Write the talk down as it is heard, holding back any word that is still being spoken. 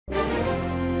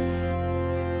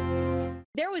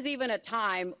There was even a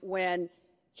time when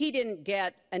he didn't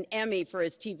get an Emmy for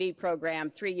his TV program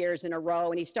 3 years in a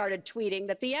row, and he started tweeting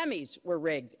that the Emmys were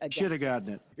rigged against him. Should have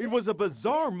gotten it. It was a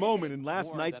bizarre moment in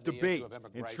last night's debate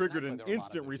and triggered an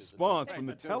instant response from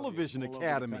the Television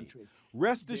Academy.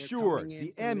 Rest assured,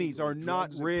 the Emmys are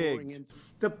not rigged.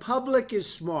 The public is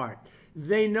smart.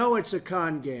 They know it's a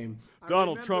con game.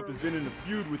 Donald Trump has been in a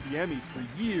feud with the Emmys for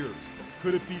years.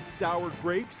 Could it be sour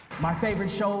grapes? My favorite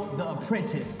show, The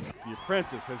Apprentice. The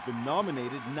Apprentice has been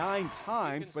nominated 9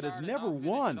 times, but has never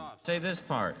won. Say this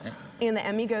part. And the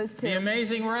Emmy goes to The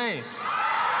Amazing Race.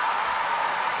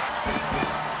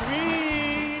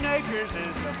 Green Acres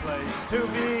is the place to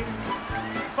be.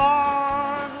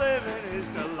 Farm living is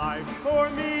the life for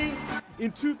me.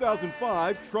 In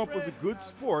 2005, Trump was a good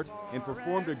sport and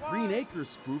performed a Green Acres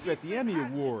spoof at the Emmy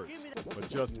Awards. But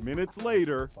just minutes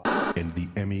later, and the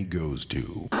Emmy goes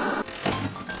to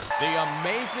The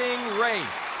Amazing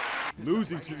Race.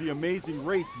 Losing to The Amazing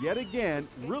Race yet again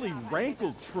really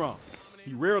rankled Trump.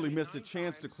 He rarely missed a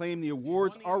chance to claim the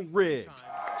awards are rigged,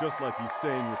 just like he's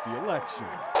saying with the election.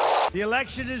 The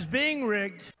election is being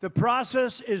rigged. The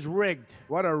process is rigged.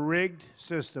 What a rigged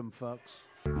system, folks.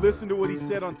 Listen to what he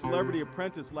said on Celebrity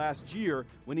Apprentice last year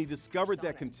when he discovered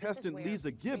that contestant Lisa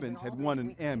Gibbons had won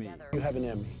an Emmy. You have an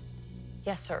Emmy.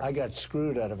 Yes, sir. I got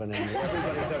screwed out of an Emmy.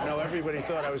 Everybody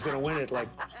thought I was going to win it. Like,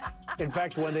 in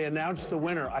fact, when they announced the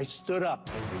winner, I stood up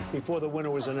before the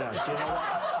winner was announced. You know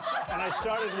what? And I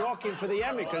started walking for the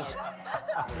Emmy because.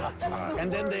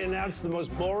 And then they announced the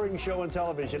most boring show on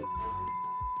television.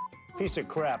 Piece of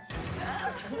crap.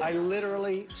 I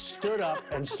literally stood up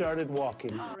and started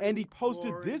walking. And he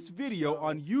posted this video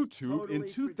on YouTube in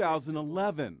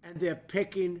 2011. And they're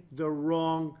picking the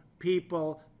wrong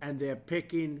people, and they're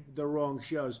picking the wrong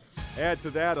shows. Add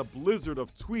to that a blizzard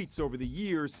of tweets over the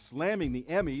years slamming the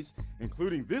Emmys,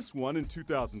 including this one in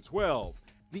 2012.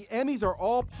 The Emmys are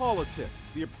all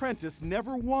politics. The Apprentice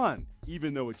never won,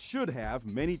 even though it should have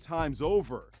many times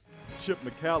over. Chip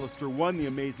McAllister won The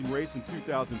Amazing Race in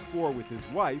 2004 with his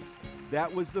wife.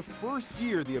 That was the first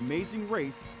year The Amazing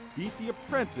Race beat The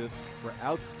Apprentice for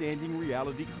Outstanding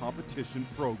Reality Competition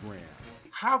Program.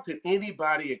 How could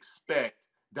anybody expect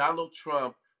Donald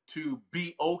Trump to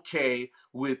be okay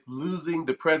with losing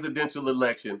the presidential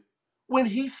election when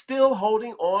he's still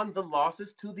holding on the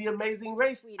losses to The Amazing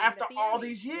Race after all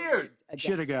these years?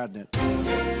 Should have gotten it.